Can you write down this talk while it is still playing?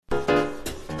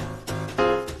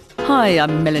Hi,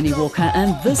 I'm Melanie Walker,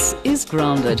 and this is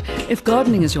Grounded. If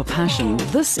gardening is your passion,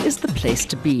 this is the place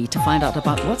to be to find out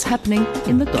about what's happening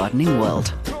in the gardening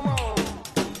world.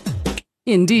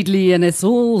 Indeed, Lee, and it's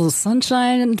all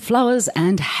sunshine and flowers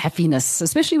and happiness,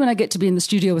 especially when I get to be in the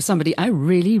studio with somebody I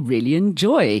really, really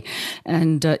enjoy.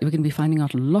 And we're going to be finding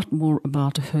out a lot more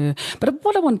about her. But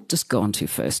what I want to just go on to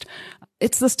first,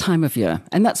 it's this time of year,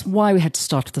 and that's why we had to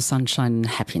start with the sunshine and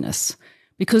happiness.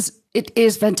 Because it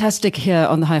is fantastic here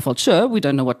on the Highveld. Sure, we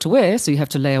don't know what to wear, so you have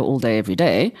to layer all day, every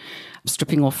day,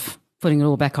 stripping off, putting it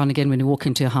all back on again when you walk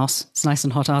into your house. It's nice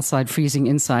and hot outside, freezing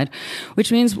inside,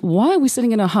 which means why are we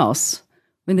sitting in our house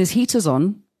when there's heaters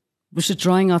on, which is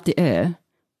drying out the air,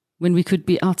 when we could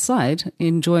be outside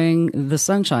enjoying the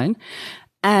sunshine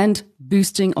and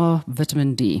boosting our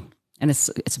vitamin D? And it's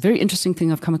a very interesting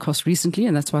thing I've come across recently,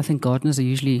 and that's why I think gardeners are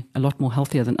usually a lot more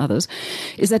healthier than others,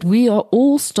 is that we are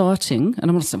all starting, and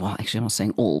I'm not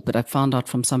saying all, but I found out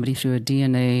from somebody through a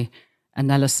DNA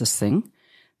analysis thing,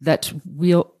 that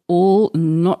we are all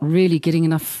not really getting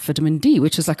enough vitamin D,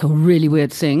 which is like a really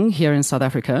weird thing here in South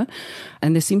Africa.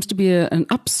 And there seems to be an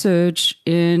upsurge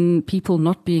in people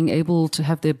not being able to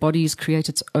have their bodies create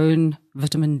its own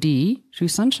vitamin D through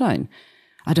sunshine.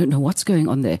 I don't know what's going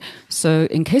on there. So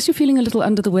in case you're feeling a little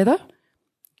under the weather,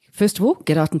 first of all,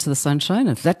 get out into the sunshine.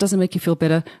 If that doesn't make you feel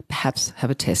better, perhaps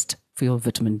have a test for your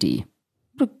vitamin D.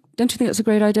 Don't you think that's a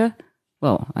great idea?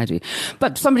 Well, I do.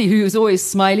 But somebody who is always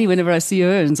smiley whenever I see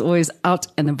her and is always out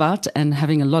and about and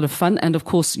having a lot of fun. And of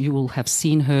course, you will have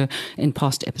seen her in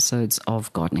past episodes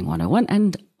of Gardening 101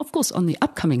 and of course on the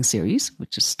upcoming series,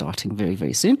 which is starting very,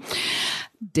 very soon.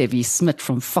 Debbie Smith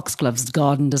from Foxgloves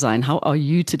Garden Design. How are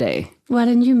you today? Well,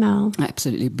 and you, Mel?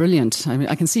 Absolutely brilliant. I mean,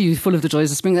 I can see you full of the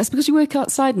joys of spring. That's because you work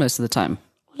outside most of the time.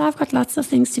 Well, I've got lots of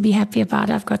things to be happy about.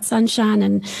 I've got sunshine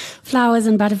and flowers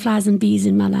and butterflies and bees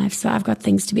in my life, so I've got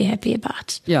things to be happy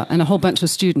about. Yeah, and a whole bunch of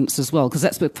students as well, because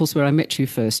that's, of course, where I met you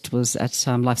first was at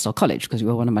Lifestyle College, because you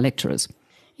were one of my lecturers.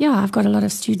 Yeah, I've got a lot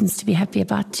of students to be happy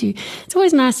about too. It's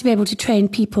always nice to be able to train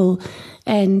people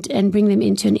and bring them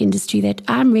into an industry that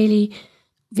I'm really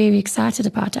very excited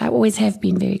about. I always have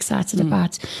been very excited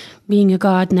about being a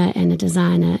gardener and a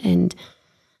designer, and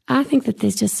I think that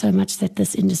there's just so much that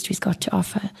this industry's got to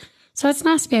offer. So it's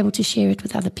nice to be able to share it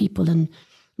with other people and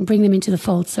bring them into the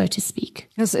fold, so to speak.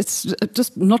 Yes, it's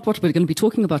just not what we're going to be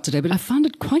talking about today, but I found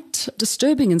it quite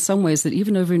disturbing in some ways that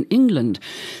even over in England,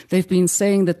 they've been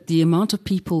saying that the amount of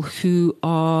people who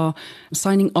are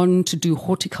signing on to do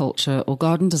horticulture or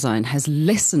garden design has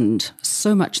lessened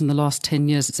so much in the last 10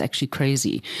 years. It's actually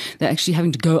crazy. They're actually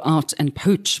having to go out and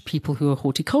poach people who are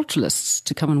horticulturalists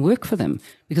to come and work for them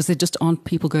because there just aren't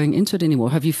people going into it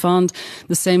anymore. Have you found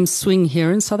the same swing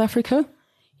here in South Africa?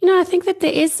 You know, I think that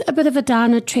there is a bit of a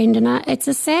downer trend, and it's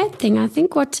a sad thing. I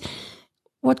think what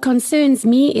concerns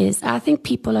me is I think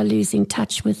people are losing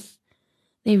touch with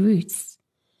their roots.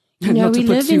 You know, not to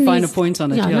put too fine a point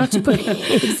on it. Yeah, not to put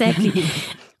exactly.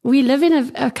 We live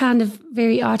in a kind of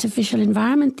very artificial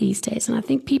environment these days, and I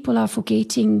think people are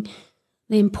forgetting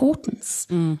the importance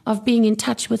of being in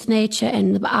touch with nature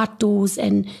and the outdoors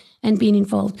and being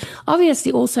involved.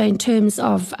 Obviously, also in terms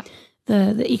of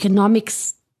the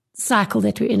economics cycle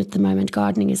that we're in at the moment,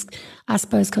 gardening is, I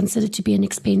suppose, considered to be an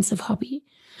expensive hobby.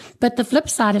 But the flip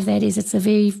side of that is it's a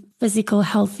very physical,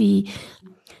 healthy,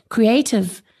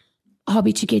 creative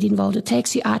hobby to get involved. It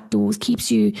takes you outdoors, keeps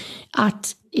you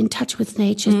out in touch with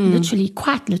nature, literally,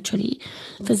 quite literally,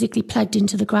 physically plugged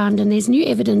into the ground. And there's new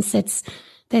evidence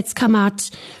that's come out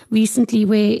recently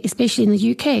where, especially in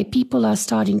the UK, people are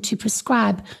starting to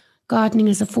prescribe gardening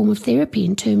as a form of therapy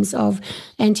in terms of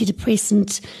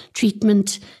antidepressant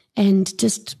treatment and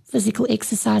just physical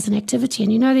exercise and activity.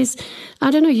 And you know,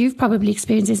 I don't know, you've probably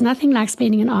experienced, there's nothing like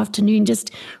spending an afternoon just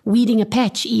weeding a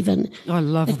patch even. I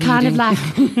love it. It kind of like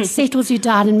settles you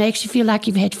down and makes you feel like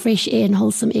you've had fresh air and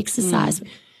wholesome exercise.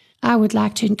 I would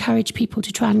like to encourage people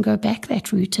to try and go back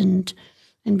that route and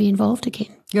be involved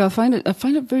again. Yeah, I find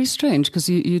it very strange because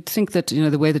you'd think that, you know,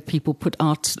 the way that people put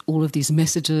out all of these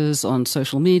messages on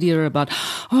social media about,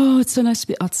 oh, it's so nice to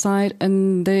be outside,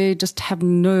 and they just have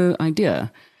no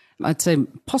idea. I'd say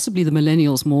possibly the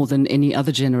millennials more than any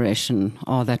other generation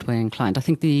are that way inclined. I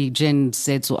think the Gen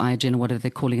Zs or iGen or whatever they're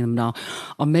calling them now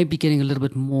are maybe getting a little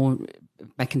bit more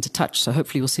back into touch. So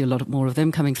hopefully we'll see a lot more of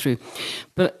them coming through.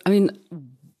 But I mean,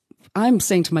 I'm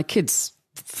saying to my kids,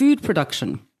 food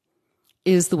production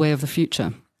is the way of the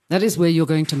future. That is where you're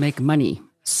going to make money.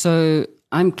 So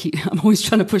I'm always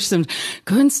trying to push them,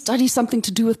 go and study something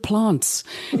to do with plants.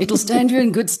 It'll stand you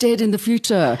in good stead in the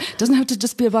future. It doesn't have to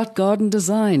just be about garden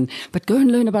design, but go and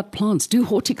learn about plants, do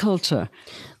horticulture.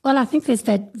 Well, I think there's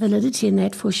that validity in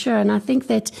that for sure. And I think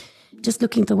that just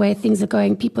looking at the way things are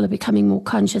going, people are becoming more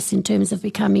conscious in terms of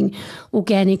becoming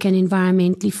organic and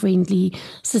environmentally friendly,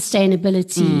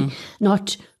 sustainability,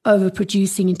 not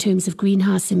overproducing in terms of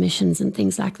greenhouse emissions and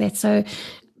things like that. So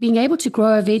being able to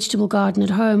grow a vegetable garden at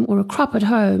home or a crop at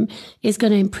home is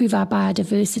going to improve our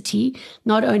biodiversity.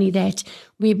 Not only that,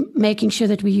 we're making sure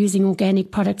that we're using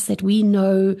organic products that we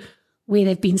know where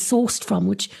they've been sourced from,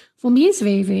 which for me is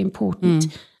very, very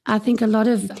important. I think a lot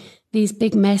of these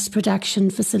big mass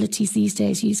production facilities these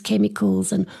days use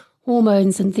chemicals and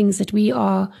hormones and things that we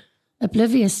are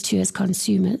oblivious to as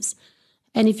consumers.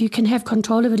 And if you can have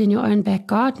control of it in your own back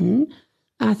garden,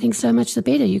 I think so much the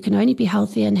better. You can only be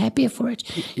healthier and happier for it.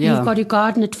 Yeah. You've got to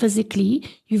garden it physically.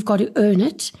 You've got to earn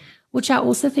it, which I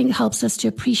also think helps us to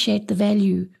appreciate the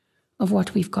value of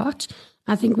what we've got.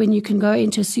 I think when you can go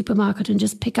into a supermarket and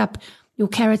just pick up your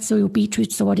carrots or your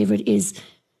beetroots or whatever it is,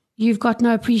 you've got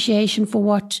no appreciation for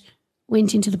what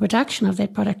went into the production of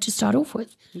that product to start off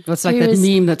with. It's like that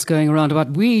meme that's going around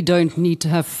about we don't need to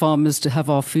have farmers to have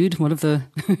our food. One of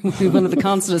the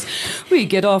councillors, we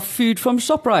get our food from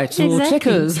ShopRite or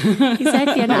Checkers.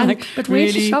 Exactly. But where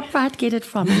should ShopRite get it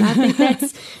from? And I think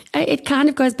that's, it kind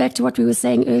of goes back to what we were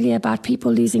saying earlier about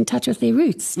people losing touch with their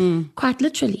roots, quite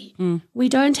literally. We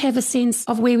don't have a sense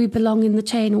of where we belong in the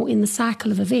chain or in the cycle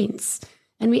of events.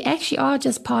 And we actually are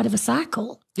just part of a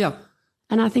cycle. Yeah.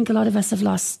 And I think a lot of us have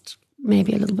lost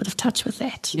maybe a little bit of touch with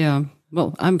that. Yeah.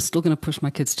 Well, I'm still going to push my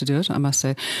kids to do it, I must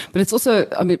say. But it's also,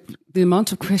 I mean, the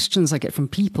amount of questions I get from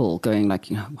people going like,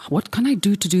 what can I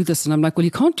do to do this? And I'm like, well,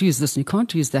 you can't use this and you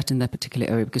can't use that in that particular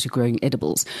area because you're growing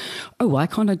edibles. Oh, why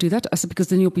can't I do that? I said, because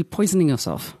then you'll be poisoning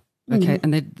yourself. Okay.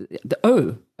 And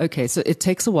okay. So it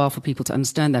takes a while for people to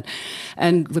understand that.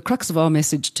 And the crux of our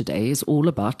message today is all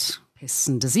about pests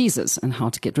and diseases and how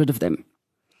to get rid of them.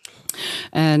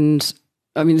 And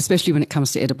I mean, especially when it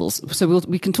comes to edibles. So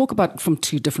we can talk about it from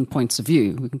two different points of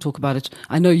view. We can talk about it.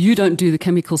 I know you don't do the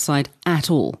chemical side at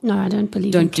all. No, I don't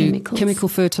believe in chemicals. Don't do chemical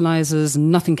fertilizers,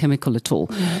 nothing chemical at all.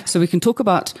 No. So we can talk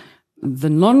about the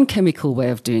non-chemical way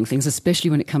of doing things, especially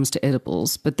when it comes to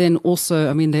edibles. But then also,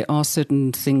 I mean, there are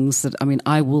certain things that, I mean,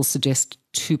 I will suggest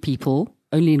to people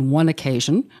only in one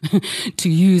occasion to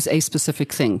use a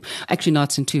specific thing. Actually, now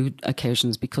it's in two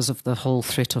occasions because of the whole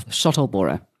threat of shot hole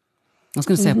borer. I was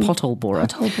going to say a pothole borer.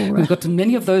 Pothole borer. We've got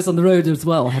many of those on the road as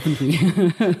well, haven't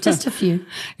we? Just a few.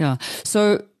 Yeah.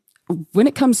 So when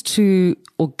it comes to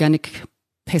organic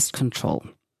pest control,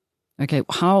 okay,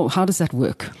 how does that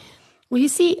work? Well, you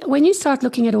see, when you start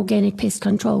looking at organic pest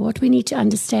control, what we need to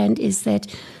understand is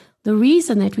that the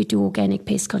reason that we do organic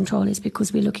pest control is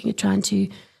because we're looking at trying to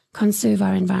conserve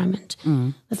our environment.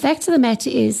 The fact of the matter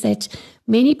is that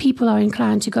many people are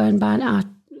inclined to go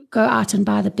out and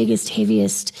buy the biggest,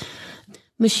 heaviest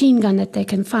machine gun that they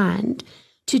can find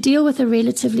to deal with a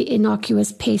relatively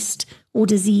innocuous pest or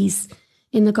disease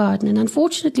in the garden. And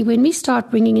unfortunately, when we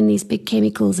start bringing in these big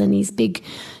chemicals and these big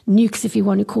nukes, if you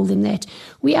want to call them that,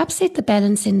 we upset the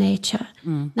balance in nature.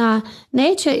 Now,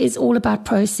 nature is all about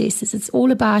processes. It's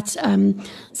all about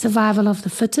survival of the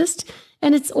fittest.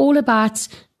 And it's all about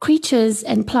creatures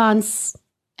and plants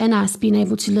and us being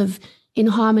able to live in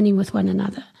harmony with one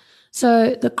another.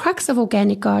 So the crux of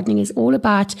organic gardening is all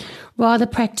about rather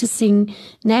practicing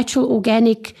natural,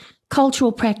 organic,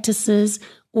 cultural practices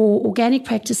or organic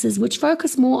practices which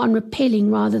focus more on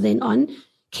repelling rather than on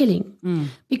killing.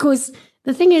 Because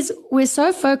the thing is, we're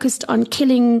so focused on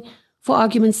killing, for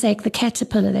argument's sake, the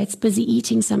caterpillar that's busy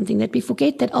eating something that we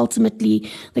forget that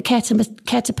ultimately the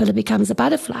caterpillar becomes a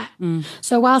butterfly.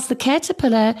 So whilst the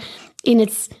caterpillar in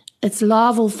its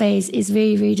larval phase is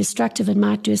very, very destructive and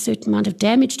might do a certain amount of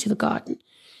damage to the garden,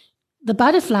 the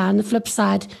butterfly on the flip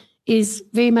side is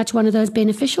very much one of those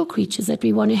beneficial creatures that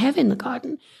we want to have in the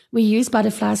garden. We use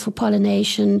butterflies for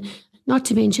pollination, not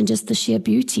to mention just the sheer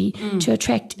beauty to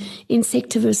attract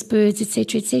insectivorous birds,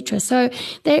 etc., etc. So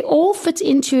they all fit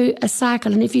into a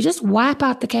cycle. And if you just wipe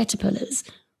out the caterpillars,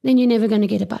 then you're never going to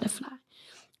get a butterfly.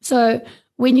 So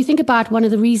when you think about one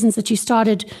of the reasons that you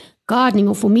started gardening,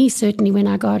 or for me certainly when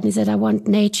I garden, is that I want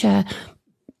nature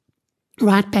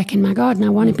right back in my garden. I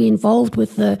want to be involved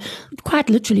with quite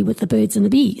literally with the birds and the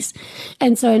bees.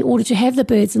 And so in order to have the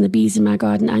birds and the bees in my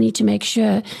garden, I need to make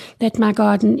sure that my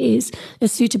garden is a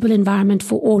suitable environment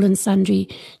for all and sundry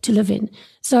to live in.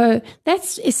 So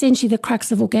that's essentially the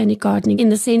crux of organic gardening, in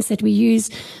the sense that we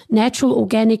use natural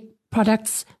organic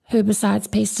products, herbicides,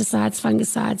 pesticides,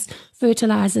 fungicides,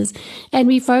 fertilizers, and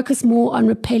we focus more on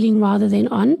repelling rather than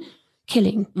on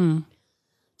killing.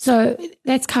 So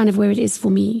that's kind of where it is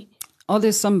for me. Are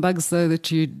there some bugs, though,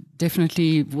 that you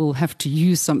definitely will have to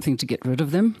use something to get rid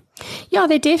of them? Yeah,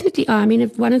 they definitely are. I mean,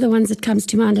 one of the ones that comes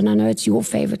to mind, and I know it's your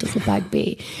favorite little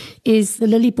bugbear, is the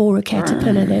lily borer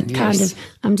caterpillar that kind of,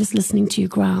 I'm just listening to you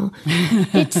growl.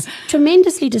 It's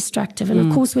tremendously destructive. And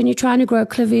of course, when you're trying to grow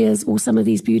clivias or some of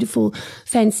these beautiful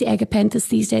fancy agapanthus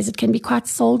these days, it can be quite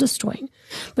soul destroying.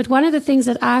 But one of the things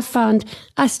that I've found,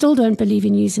 I still don't believe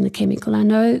in using the chemical. I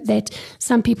know that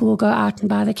some people will go out and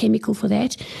buy the chemical for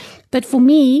that. But for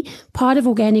me, part of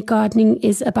organic gardening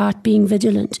is about being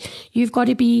vigilant. You've got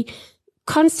to be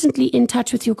constantly in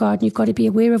touch with your garden. You've got to be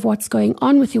aware of what's going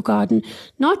on with your garden,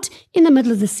 not in the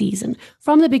middle of the season,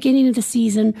 from the beginning of the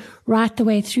season right the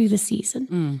way through the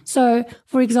season. So,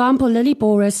 for example, lily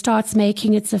borer starts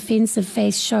making its offensive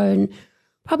face shown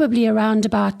probably around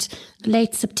about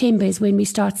late September is when we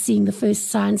start seeing the first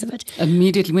signs of it.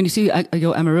 Immediately, when you see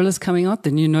your amaryllis coming out,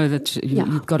 then you know that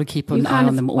you've got to keep an eye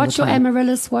on them all the time. Watch your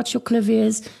amaryllis, watch your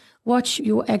clivias, watch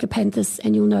your agapanthus,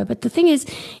 and you'll know. But the thing is,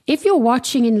 if you're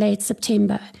watching in late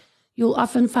September, you'll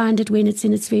often find it when it's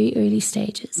in its very early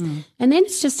stages. And then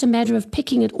it's just a matter of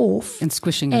picking it off. And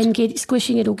squishing it. And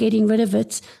squishing it or getting rid of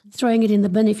it, throwing it in the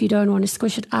bin if you don't want to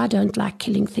squish it. I don't like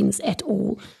killing things at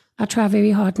all. I try very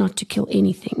hard not to kill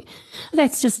anything.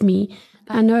 That's just me.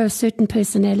 I know a certain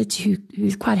personality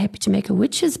who's quite happy to make a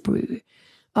witch's brew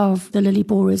of the lily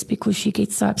borers because she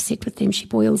gets so upset with them. She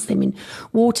boils them in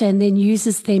water and then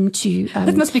uses them to...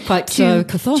 that must be quite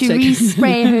cathartic. To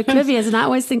respray her clivias. And I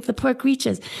always think the poor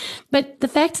creatures. But the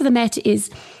fact of the matter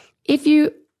is, if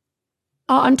you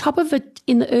are on top of it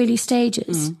in the early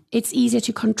stages, it's easier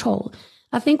to control.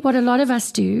 I think what a lot of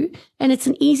us do, and it's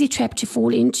an easy trap to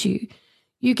fall into,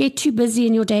 you get too busy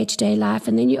in your day-to-day life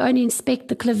and then you only inspect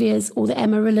the clivias or the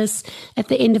amaryllis at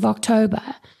the end of October.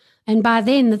 And by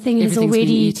then the thing is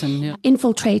already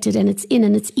infiltrated and it's in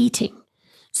and it's eating.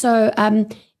 So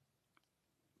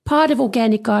part of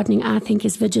organic gardening, I think,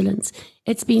 is vigilance.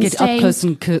 It's been get up close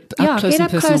and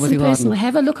personal.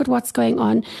 Have a look at what's going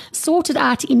on. Sort it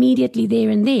out immediately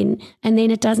there and then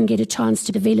it doesn't get a chance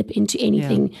to develop into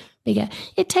anything bigger.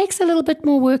 It takes a little bit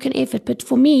more work and effort, but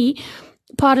for me,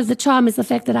 part of the charm is the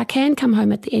fact that I can come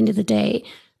home at the end of the day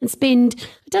and spend,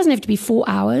 it doesn't have to be 4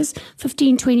 hours,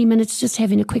 15, 20 minutes just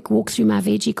having a quick walk through my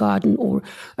veggie garden or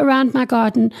around my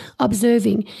garden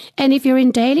observing. And if you're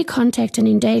in daily contact and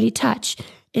in daily touch,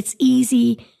 it's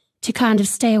easy to kind of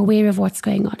stay aware of what's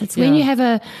going on. It's when you have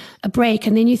a break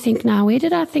and then you think, now, where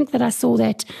did I think that I saw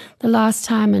that the last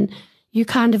time? And you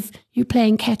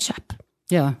playing catch up.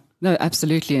 Yeah, no,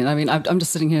 absolutely. And I mean, I'm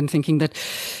just sitting here and thinking that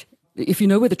if you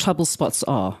know where the trouble spots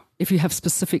are, if you have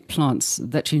specific plants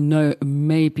that you know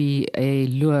may be a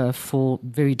lure for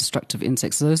very destructive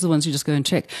insects, so those are the ones you just go and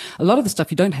check. A lot of the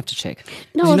stuff you don't have to check.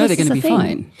 No, you know they're going to be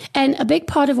fine. And a big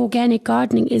part of organic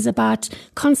gardening is about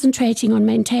concentrating on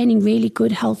maintaining really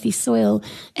good, healthy soil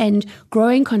and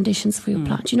growing conditions for your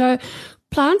plant. You know,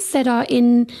 plants that are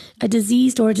in a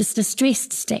diseased or a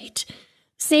distressed state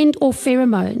send off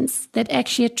pheromones that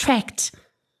actually attract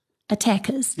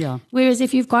attackers. Yeah. Whereas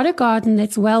if you've got a garden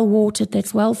that's well watered,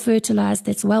 that's well fertilized,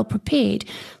 that's well prepared,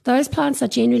 those plants are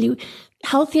generally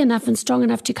healthy enough and strong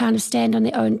enough to kind of stand on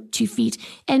their own 2 feet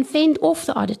and fend off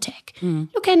the odd attack.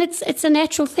 Look, and it's a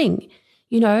natural thing.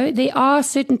 You know, there are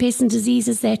certain pests and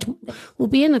diseases that will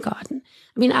be in the garden.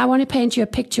 I mean, I want to paint you a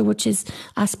picture which is,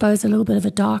 I suppose, a little bit of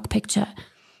a dark picture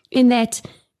in that,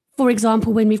 for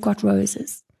example, when we've got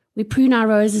roses, we prune our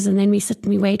roses and then we sit and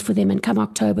we wait for them, and come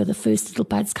October, the first little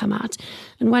buds come out.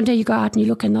 And one day you go out and you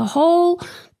look and the whole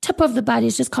tip of the bud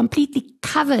is just completely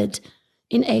covered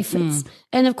in aphids.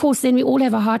 And of course, then we all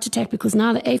have a heart attack because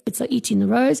now the aphids are eating the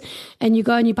rose, and you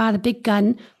go and you buy the big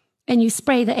gun and you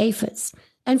spray the aphids.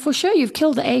 And for sure, you've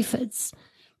killed the aphids.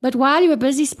 But while you were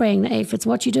busy spraying the aphids,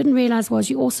 what you didn't realize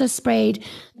was you also sprayed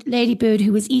ladybird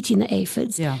who was eating the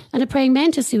aphids and a praying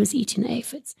mantis who was eating the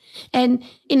aphids. And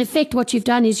in effect, what you've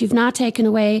done is you've now taken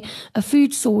away a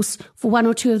food source for one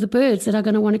or two of the birds that are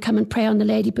going to want to come and prey on the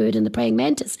ladybird and the praying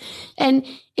mantis. And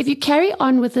if you carry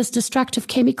on with this destructive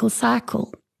chemical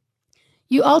cycle,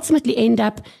 you ultimately end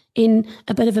up in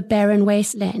a bit of a barren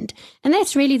wasteland. And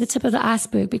that's really the tip of the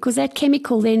iceberg, because that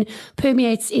chemical then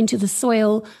permeates into the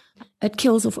soil. It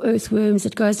kills off earthworms.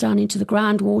 It goes down into the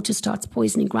groundwater, starts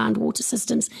poisoning groundwater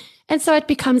systems. And so it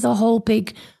becomes a whole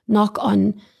big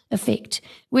knock-on effect.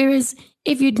 Whereas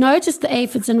if you'd noticed the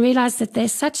aphids and realized that they're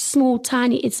such small,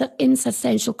 tiny,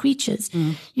 insubstantial creatures,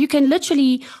 you can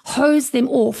literally hose them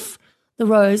off the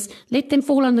rose, let them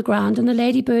fall on the ground, and the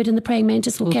ladybird and the praying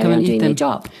mantis will carry on doing their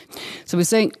job. So we're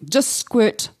saying just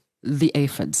squirt the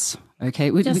aphids. Okay,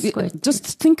 Squirt.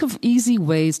 just think of easy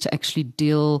ways to actually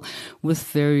deal with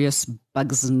various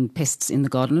bugs and pests in the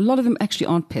garden. A lot of them actually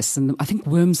aren't pests, and I think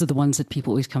worms are the ones that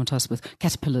people always come to us with.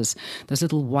 Caterpillars, those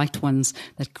little white ones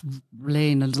that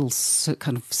lay in a little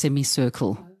kind of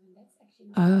semicircle.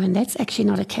 Oh, and that's actually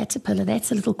not a caterpillar.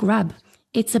 That's a little grub.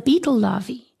 It's a beetle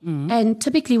larvae. And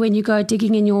typically when you go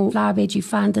digging in your flower bed, you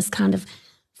find this kind of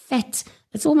fat,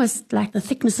 it's almost like the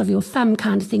thickness of your thumb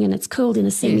kind of thing, and it's curled in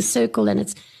a semicircle, and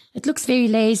it looks very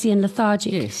lazy and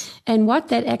lethargic. Yes. And what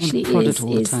that actually is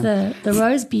the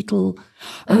rose beetle.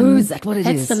 Is that what it is?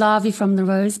 That's the larvae from the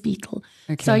rose beetle.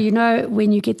 Okay. So,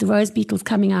 when you get the rose beetles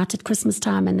coming out at Christmas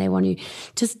time and they want to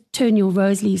just turn your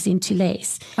rose leaves into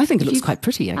lace. I think it looks quite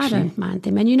pretty, actually. I don't mind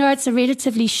them. And it's a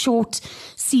relatively short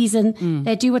season.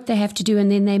 They do what they have to do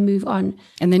and then they move on.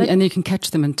 And then and you can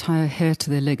catch them and tie a hair to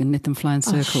their leg and let them fly in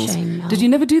circles. Shame, no. Did you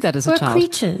never do that as a We're child?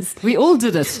 creatures. We all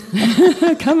did it.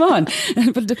 Come on.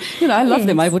 But, I love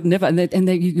them. I would never. And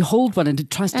you hold one and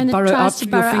it tries to burrow out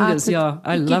through your fingers. Yeah,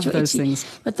 I love those things.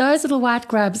 But those little white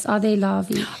grubs are their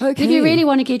larvae. Okay. If you really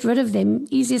want to get rid of them,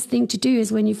 easiest thing to do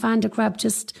is when you find a grub,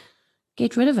 just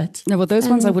get rid of it. No, well, those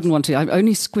ones I wouldn't want to. I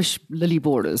only squish lily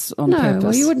borers on purpose. No,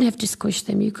 well, you wouldn't have to squish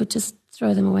them. You could just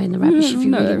throw them away in the rubbish if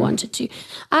you really wanted to.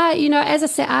 As I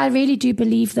say, I really do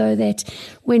believe, though, that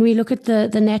when we look at the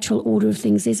natural order of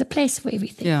things, there's a place for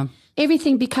everything. Yeah.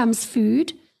 Everything becomes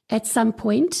food at some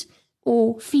point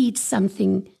or feeds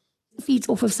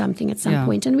off of something at some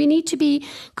point. And we need to be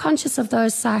conscious of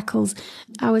those cycles.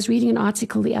 I was reading an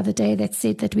article the other day that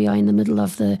said that we are in the middle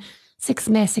of the 6th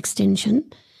mass extinction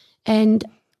and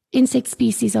insect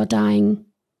species are dying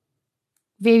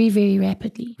very, very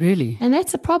rapidly. Really? And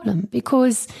that's a problem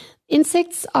because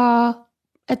insects are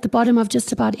at the bottom of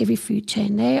just about every food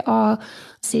chain. They are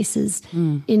processors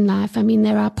in life. I mean,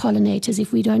 there are pollinators.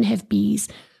 If we don't have bees,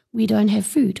 we don't have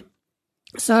food.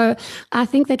 So I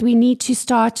think that we need to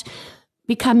start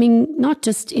becoming, not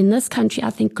just in this country, I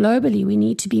think globally, we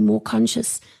need to be more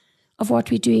conscious of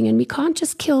what we're doing. And we can't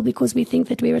just kill because we think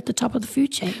that we're at the top of the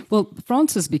food chain. Well,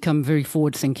 France has become very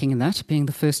forward-thinking in that, being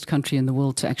the first country in the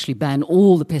world to actually ban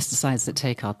all the pesticides that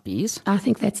take out bees. I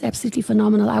think that's absolutely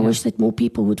phenomenal. I wish that more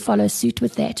people would follow suit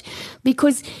with that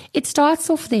because it starts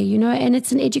off there, and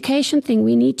it's an education thing.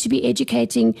 We need to be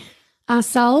educating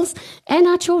ourselves and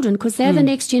our children because they're the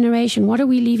next generation. What are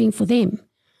we leaving for them?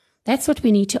 That's what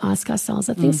we need to ask ourselves.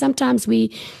 I think sometimes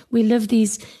we live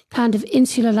these kind of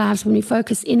insular lives when we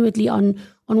focus inwardly on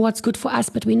what's good for us,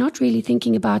 but we're not really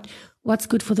thinking about what's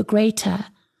good for the greater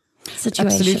situation.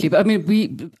 Absolutely. But I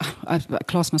mean, I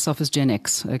class myself as Gen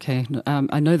X, okay?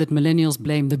 I know that millennials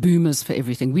blame the boomers for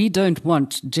everything. We don't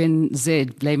want Gen Z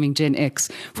blaming Gen X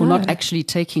for not actually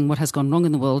taking what has gone wrong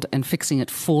in the world and fixing it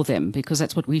for them, because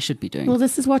that's what we should be doing. Well,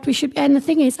 this is what we should. And the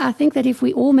thing is, I think that if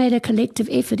we all made a collective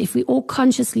effort, if we all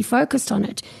consciously focused on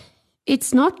it,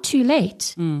 it's not too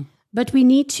late. But we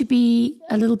need to be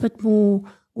a little bit more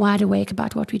wide awake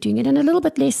about what we're doing and a little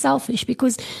bit less selfish,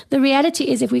 because the reality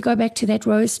is, if we go back to that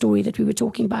rose story that we were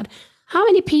talking about, how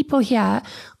many people here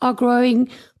are growing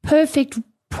perfect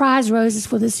prize roses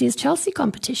for this year's Chelsea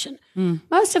competition?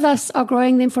 Most of us are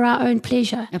growing them for our own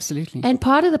pleasure. Absolutely. And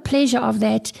part of the pleasure of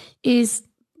that is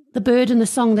the bird and the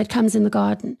song that comes in the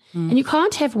garden. And you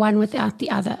can't have one without the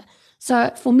other.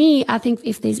 So for me, I think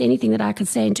if there's anything that I could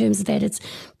say in terms of that, it's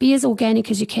be as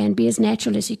organic as you can, be as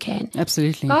natural as you can.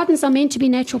 Absolutely. Gardens are meant to be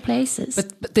natural places.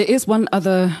 But there is one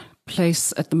other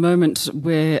place at the moment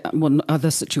one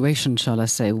other situation, shall I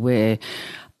say, where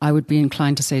I would be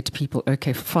inclined to say to people,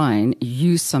 okay, fine,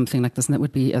 use something like this. And that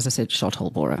would be, as I said, shot hole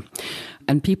borer.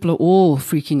 And people are all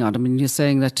freaking out. I mean, you're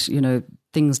saying that,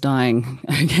 things dying,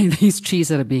 okay, these trees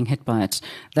that are being hit by it,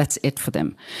 that's it for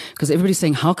them. Because everybody's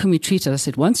saying, how can we treat it? I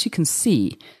said, once you can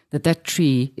see that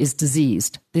tree is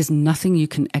diseased, there's nothing you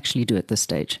can actually do at this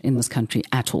stage in this country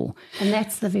at all. And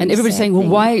that's the very And everybody's saying, well,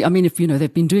 thing. why? I mean, if,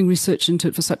 they've been doing research into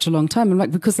it for such a long time. I'm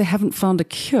like, because they haven't found a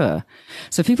cure.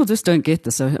 So people just don't get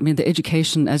this. So, I mean, the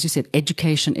education, as you said,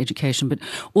 education, but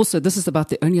also this is about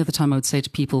the only other time I would say to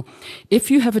people,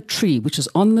 if you have a tree which is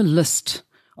on the list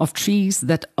of trees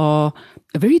that are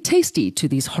very tasty to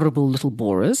these horrible little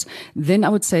borers, then I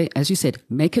would say, as you said,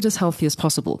 make it as healthy as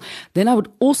possible. Then I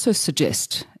would also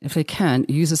suggest, if they can,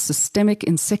 use a systemic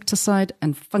insecticide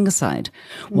and fungicide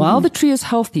while the tree is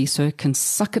healthy, so it can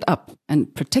suck it up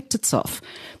and protect itself.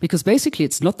 Because basically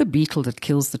it's not the beetle that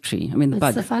kills the tree. I mean,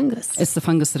 it's the fungus. It's the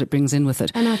fungus that it brings in with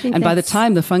it. And I think by the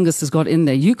time the fungus has got in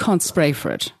there, you can't spray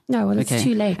for it. No, well, it's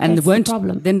too late. And that's the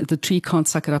problem. Then the tree can't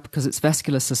suck it up because its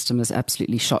vascular system is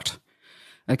absolutely shot.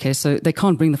 Okay, so they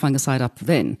can't bring the fungicide up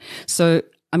then. So,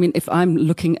 I mean, if I'm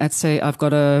looking at, say, I've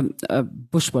got a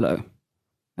bush willow,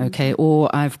 okay, or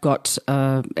I've got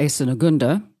Acer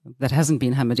Nagunda that hasn't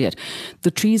been hammered yet.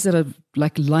 The trees that are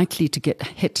like likely to get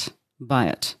hit by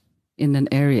it in an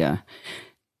area,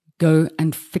 go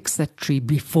and fix that tree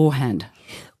beforehand.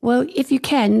 Well, if you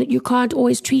can, you can't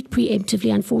always treat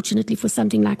preemptively, unfortunately, for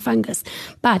something like fungus.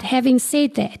 But having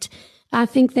said that, I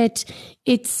think that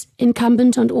it's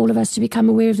incumbent on all of us to become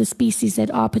aware of the species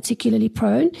that are particularly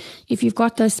prone. If you've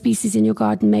got those species in your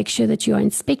garden, make sure that you are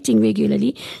inspecting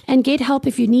regularly and get help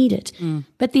if you need it.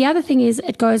 But the other thing is,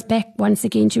 it goes back once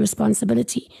again to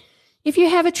responsibility. If you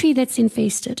have a tree that's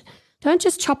infested, don't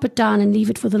just chop it down and leave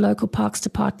it for the local parks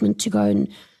department to go and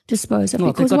dispose of,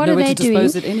 because what are they doing?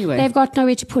 Anyway. They've got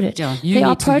nowhere to put it. There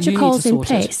are protocols in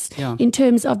place in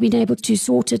terms of being able to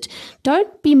sort it.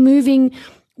 Don't be moving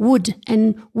wood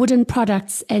and wooden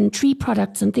products and tree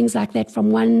products and things like that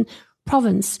from one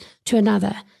province to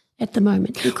another at the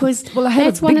moment, because I had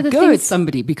that's a one of big the go things. at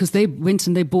somebody because they went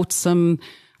and they bought some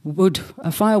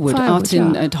firewood out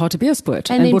in at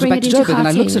Hartbeespoort and brought it back to Joburg, and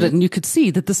I looked at it and you could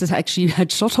see that this has actually had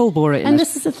shothole borer in it. And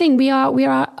this is the thing, we are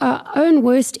our own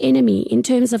worst enemy in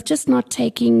terms of just not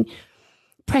taking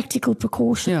practical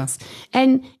precautions.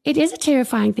 And it is a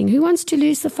terrifying thing. Who wants to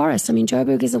lose the forest? I mean,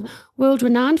 Joburg is a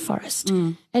world-renowned forest.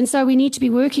 And so we need to be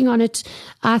working on it,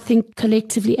 I think,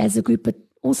 collectively as a group, but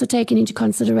also taking into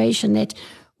consideration that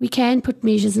we can put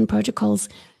measures and protocols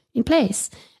in place.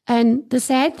 And the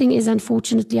sad thing is,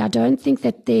 unfortunately, I don't think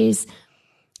that there's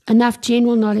enough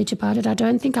general knowledge about it. I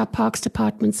don't think our parks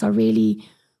departments are really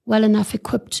well enough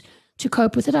equipped to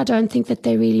cope with it. I don't think that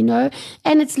they really know.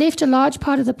 And it's left a large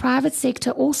part of the private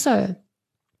sector also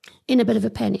in a bit of a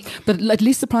panic. But at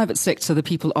least the private sector, the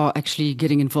people are actually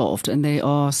getting involved and they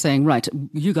are saying, right,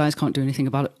 you guys can't do anything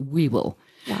about it, we will.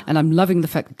 And I'm loving the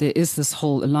fact that there is this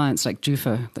whole alliance like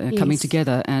JUFA coming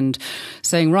together and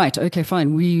saying, right, okay,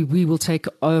 fine, we will take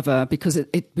over, because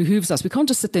it behooves us. We can't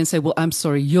just sit there and say, well, I'm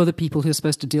sorry, you're the people who are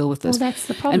supposed to deal with this. Well, that's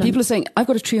the problem. And people are saying, I've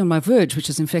got a tree on my verge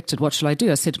which is infected. What shall I do?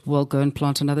 I said, well, go and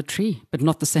plant another tree, but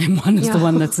not the same one as the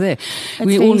one that's there.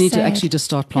 We all need to actually just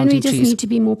start planting trees. And we just need to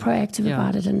be more proactive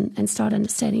about it and start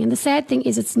understanding. And the sad thing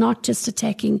is, it's not just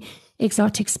attacking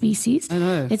exotic species. I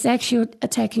know. It's actually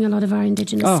attacking a lot of our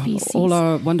indigenous species. All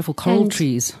our wonderful coral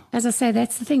trees. As I say,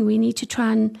 that's the thing. We need to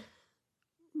try and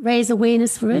raise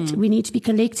awareness for it. We need to be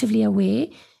collectively aware.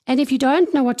 And if you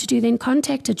don't know what to do, then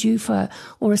contact a JUFA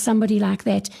or somebody like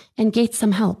that and get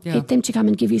some help. Get them to come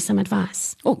and give you some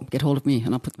advice. Or get hold of me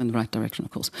and I'll put them in the right direction,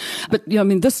 of course. But, I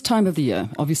mean, this time of the year,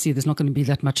 obviously there's not going to be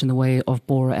that much in the way of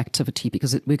borer activity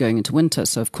because we're going into winter.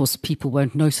 So, of course, people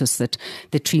won't notice that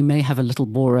the tree may have a little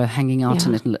borer hanging out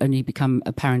and it'll only become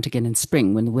apparent again in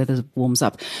spring when the weather warms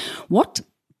up. What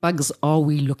bugs are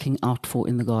we looking out for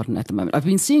in the garden at the moment? I've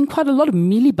been seeing quite a lot of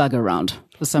mealybug around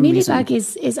for some reason.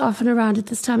 Mealybug is often around at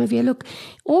this time of year. Look,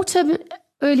 autumn,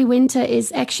 early winter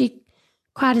is actually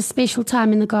quite a special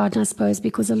time in the garden, I suppose,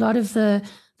 because a lot of the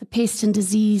pest and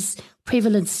disease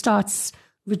prevalence starts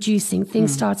reducing.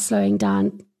 Things start slowing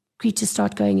down. Creatures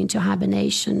start going into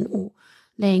hibernation or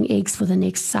laying eggs for the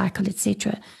next cycle,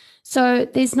 etc. So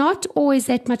there's not always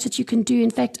that much that you can do.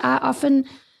 In fact, I often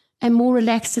am more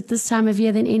relaxed at this time of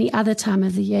year than any other time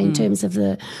of the year in terms of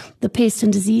the pest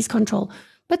and disease control.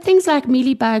 But things like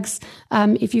mealybugs,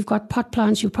 if you've got pot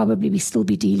plants, you'll probably still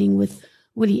be dealing with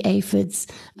woolly aphids.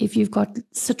 If you've got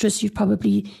citrus, you're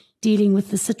probably dealing with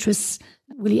the citrus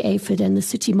woolly aphid and the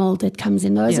sooty mold that comes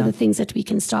in. Those are the things that we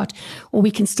can start, or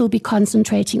we can still be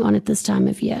concentrating on at this time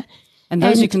of year. And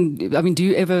those you can, I mean, do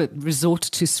you ever resort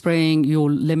to spraying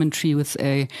your lemon tree with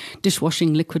a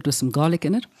dishwashing liquid with some garlic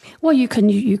in it? Well, you can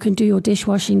do your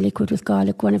dishwashing liquid with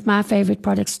garlic. One of my favorite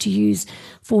products to use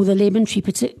for the lemon tree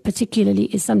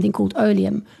particularly is something called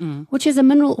oleum, which is a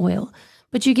mineral oil.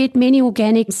 But you get many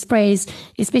organic sprays,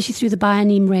 especially through the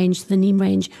BioNeem range, the neem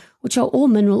range, which are all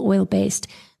mineral oil based,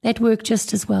 that work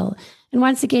just as well. And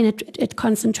once again, it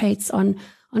concentrates on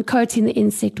coating the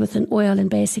insect with an oil and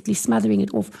basically smothering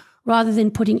it off, rather than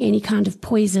putting any kind of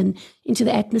poison into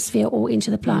the atmosphere or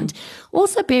into the plant.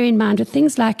 Also bear in mind with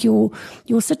things like your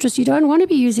citrus, you don't want to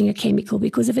be using a chemical,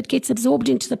 because if it gets absorbed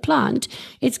into the plant,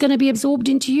 it's going to be absorbed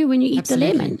into you when you eat the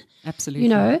lemon. Absolutely. You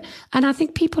know, and I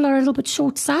think people are a little bit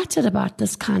short-sighted about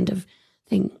this kind of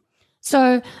thing.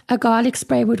 So a garlic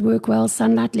spray would work well,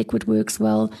 sunlight liquid works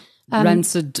well.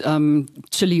 Rancid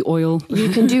chili oil. You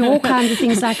can do all kinds of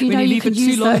things like, when you can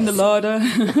use too long in the larder.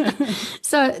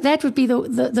 So that would be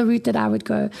the route that I would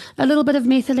go. A little bit of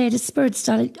methylated spirits,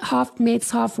 half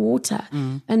meds, half water.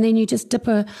 And then you just dip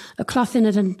a cloth in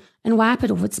it and wipe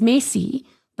it off. It's messy,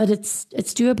 but it's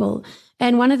doable.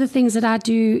 And one of the things that I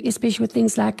do, especially with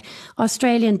things like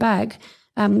Australian bug,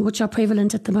 which are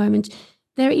prevalent at the moment,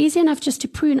 they're easy enough just to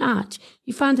prune out.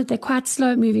 You find that they're quite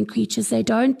slow-moving creatures. They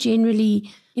don't generally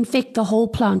infect the whole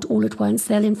plant all at once.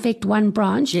 They'll infect one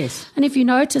branch. Yes. And if you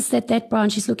notice that that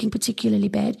branch is looking particularly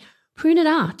bad, prune it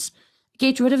out.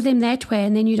 Get rid of them that way,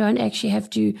 and then you don't actually have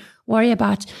to worry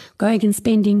about going and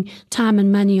spending time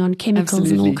and money on chemicals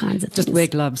and all kinds of things. Just wear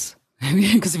gloves.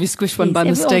 Because if you squish one by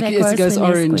mistake, it goes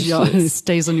orange. It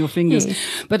stays on your fingers. Yes.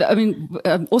 But I mean,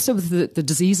 also with the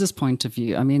diseases point of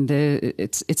view, I mean,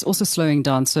 it's also slowing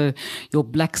down. So your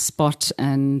black spot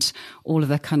and all of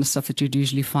that kind of stuff that you'd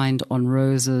usually find on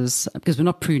roses, because we're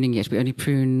not pruning yet. We only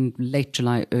prune late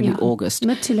July, early August.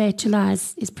 Mid to late July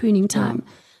is pruning time.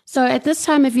 Yeah. So at this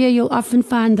time of year, you'll often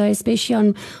find those, especially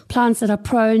on plants that are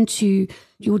prone to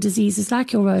your diseases,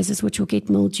 like your roses, which will get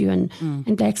mildew and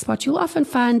black spot. You'll often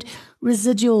find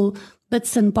residual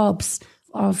bits and bobs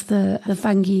of the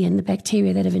fungi and the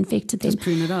bacteria that have infected them. Just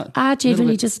prune it out. I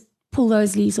generally just pull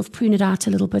those leaves off, prune it out a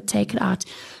little bit, take it out,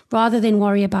 rather than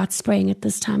worry about spraying at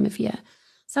this time of year.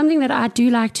 Something that I do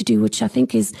like to do, which I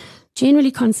think is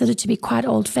generally considered to be quite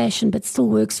old-fashioned but still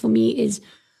works for me, is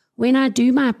when I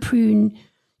do my prune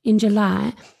in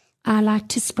July, I like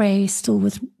to spray still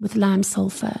with lime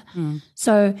sulfur.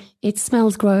 So it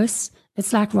smells gross.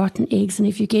 It's like rotten eggs. And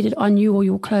if you get it on you or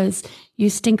your clothes, you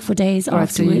stink for days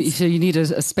afterwards. So you need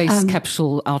a space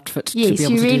capsule outfit to be able to do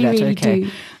that. Yes, you really okay.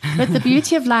 do. But the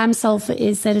beauty of lime sulfur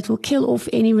is that it will kill off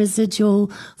any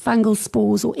residual fungal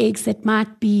spores or eggs that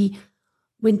might be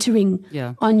wintering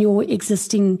on your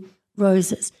existing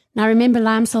roses. Now, remember,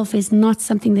 lime sulfur is not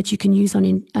something that you can use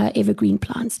on evergreen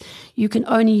plants. You can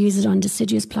only use it on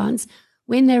deciduous plants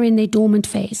when they're in their dormant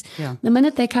phase. Yeah. The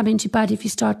minute they come into bud, if you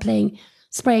start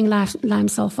spraying lime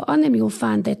sulfur on them, you'll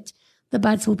find that the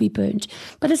buds will be burnt.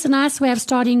 But it's a nice way of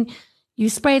starting. You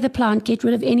spray the plant, get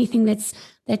rid of anything that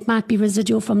might be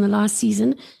residual from the last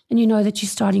season, and you know that you're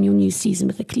starting your new season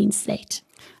with a clean slate.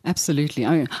 Absolutely.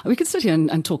 I mean, we could sit here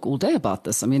and talk all day about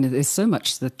this. I mean, there's so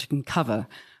much that you can cover.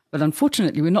 But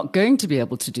unfortunately, we're not going to be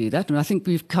able to do that. And I think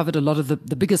we've covered a lot of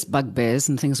the biggest bugbears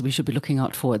and things we should be looking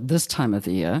out for at this time of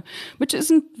the year, which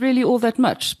isn't really all that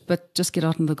much. But just get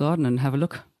out in the garden and have a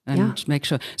look and make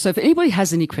sure. So if anybody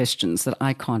has any questions that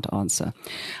I can't answer,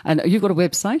 and you've got a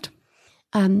website?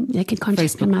 They can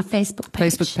contact me on my Facebook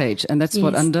page. And that's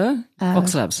what, under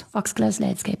Foxgloves? Foxgloves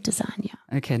Landscape Design, yeah.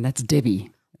 Okay, and that's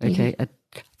Debbie, at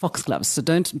Foxgloves. So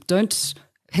don't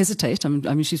hesitate. I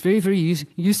mean, she's very, very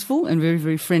useful and very,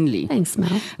 very friendly. Thanks,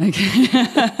 Mel.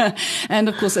 Okay. And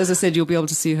of course, as I said, you'll be able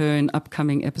to see her in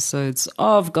upcoming episodes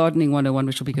of Gardening 101,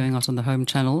 which will be going out on the home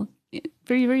channel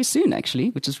very, very soon, actually,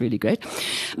 which is really great.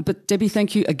 But Debbie,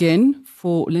 thank you again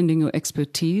for lending your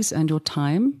expertise and your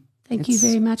time. Thank you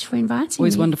very much for inviting me.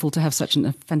 Always wonderful to have such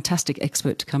a fantastic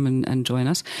expert to come and join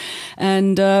us.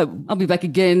 And I'll be back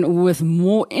again with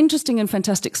more interesting and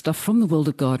fantastic stuff from the world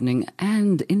of gardening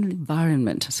and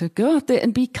environment. So go out there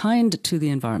and be kind to the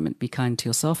environment. Be kind to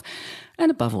yourself. And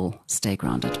above all, stay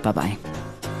grounded. Bye-bye.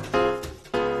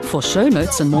 For show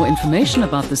notes and more information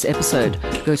about this episode,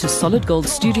 go to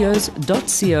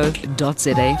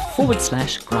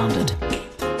solidgoldstudios.co.za/grounded.